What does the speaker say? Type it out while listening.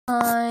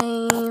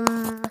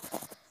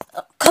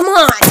Come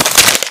on!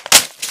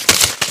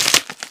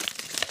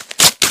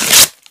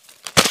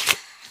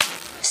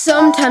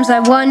 Sometimes I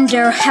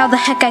wonder how the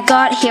heck I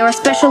got here,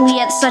 especially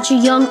at such a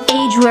young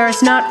age where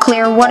it's not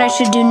clear what I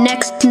should do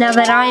next. Now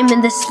that I am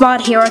in this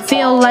spot here, I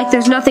feel like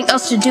there's nothing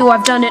else to do.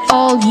 I've done it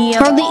all year.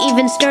 Hardly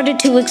even started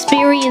to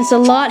experience a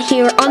lot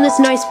here on this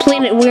nice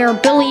planet where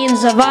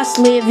billions of us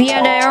live.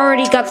 Yet I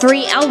already got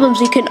 3 albums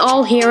you can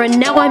all hear, and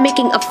now I'm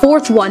making a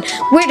 4th one.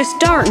 Where to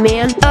start,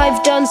 man?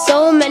 I've done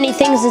so many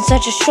things in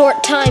such a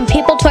short time.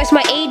 People twice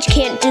my age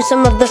can't do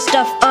some of the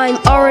stuff I'm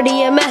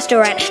already a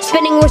master at.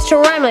 Spinning words to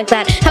rhyme like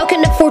that. How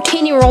can a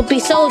 14-year-old be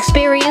so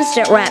experienced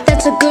at rap?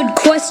 That's a good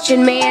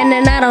question, man,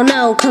 and I don't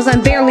know, cause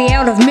I'm barely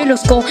out of middle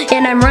school,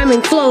 and I'm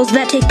rhyming flows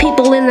that take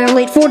people in their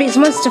late 40s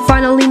months to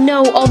finally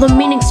know all the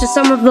meanings to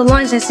some of the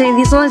lines I say.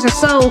 These lines are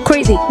so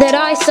crazy that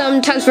I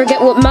sometimes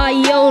forget what my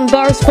own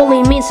bars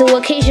fully mean, so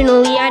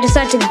occasionally I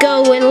decide to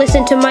go and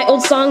listen to my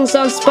old songs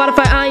on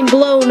Spotify. I'm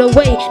blown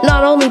away,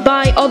 not only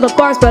by all the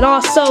bars, but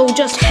also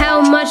just how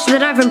much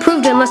that I've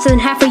improved in less than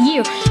half a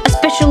year.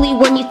 Especially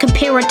when you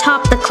compare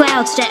Atop the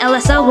Clouds to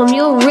LS album,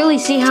 you'll really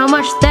see how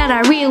much that I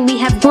really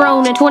have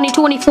grown in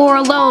 2024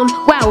 alone.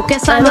 Wow,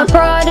 guess I'm a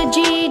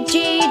prodigy,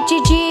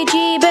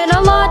 been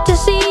a lot to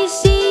see.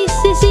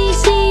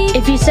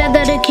 If you said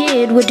that a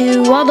kid would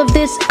do all of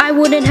this, I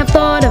wouldn't have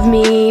thought of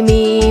me.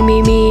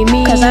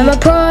 Cause I'm a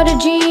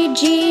prodigy,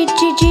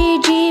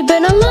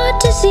 been a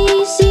lot to see.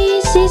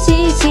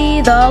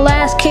 The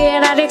last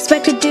kid I'd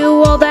expect to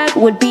do all that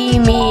would be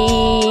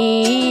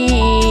me.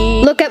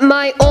 Look at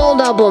my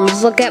old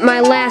albums, look at my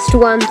last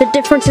one. The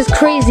difference is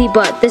crazy,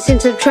 but this in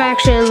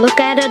subtraction. Look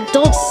at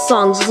adult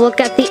songs, look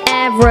at the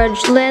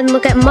average. Then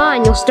look at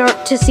mine, you'll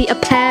start to see a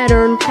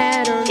pattern.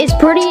 It's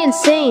pretty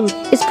insane,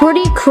 it's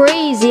pretty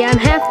crazy. I'm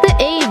half the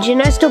age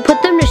and I still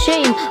put them to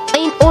shame. I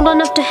ain't old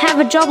enough to have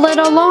a job, let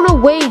alone a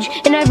wage,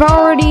 and I've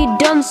already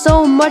done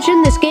so much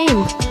in this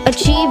game.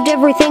 Achieved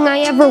everything I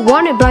ever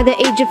wanted by the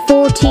age of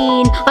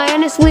 14. I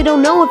honestly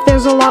don't know if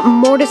there's a lot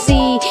more to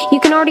see. You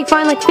can already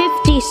find like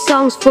 50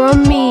 songs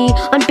from me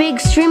on big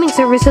streaming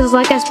services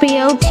like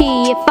SPOT.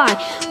 If I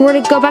were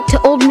to go back to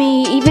old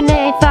me, even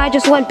if I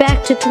just went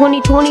back to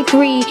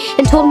 2023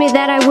 and told me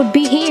that I would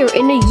be here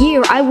in a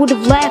year, I would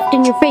have laughed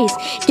in your face.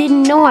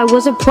 Didn't know I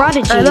was a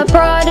prodigy. I'm a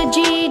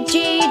prodigy,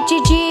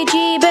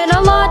 been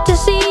a lot to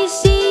see.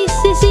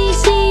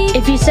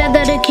 If you said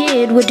that a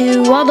kid would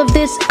do all of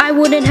this, I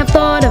wouldn't have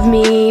thought of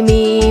me.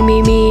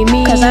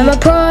 Cause I'm a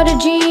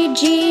prodigy,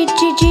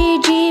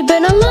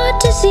 been a lot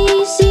to see.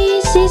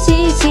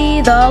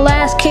 The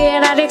last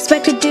kid I'd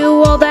expect to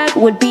do all that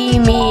would be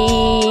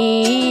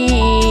me.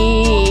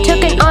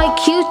 Took an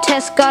IQ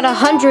test, got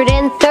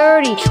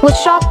 130. Was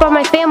shocked by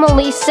my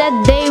family, said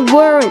they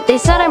weren't. They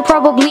said I'm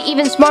probably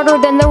even smarter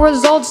than the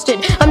results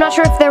did. I'm not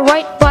sure if they're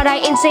right, but I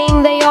ain't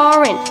saying they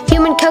aren't.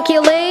 Human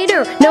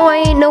calculator, no I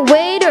ain't no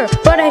waiter,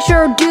 but I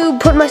sure do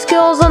put my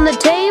skills on the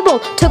table.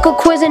 Took a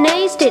quiz and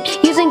aced it,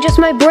 using just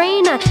my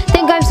brain. I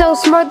think I'm so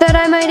smart that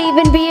I might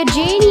even be a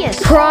genius.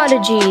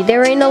 Prodigy,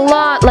 there ain't a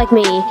lot like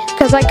me,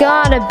 cause I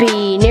gotta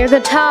be near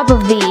the top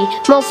of the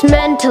most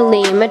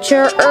mentally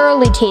mature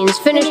early teens.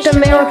 Finished a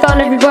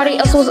marathon, everybody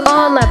else was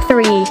on lap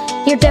 3.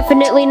 You're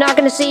definitely not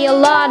gonna see a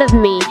lot of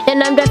me,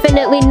 and I'm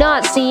definitely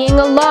not seeing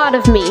a lot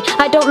of me.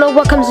 I don't know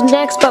what comes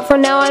next, but for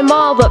now I'm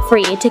all but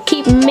free to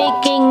keep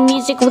making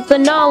music with the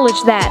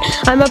knowledge that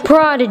I'm a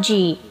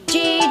prodigy.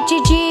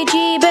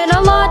 Been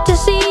a lot to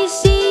see.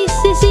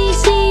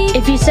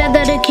 If you said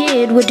that a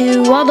kid would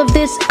do all of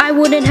this, I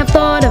wouldn't have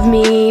thought of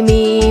me.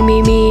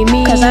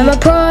 Cause I'm a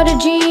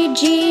prodigy,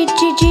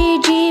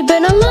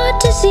 been a lot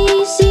to see.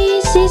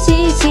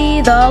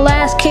 The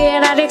last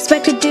kid I'd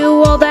expect to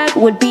do all that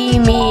would be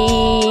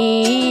me.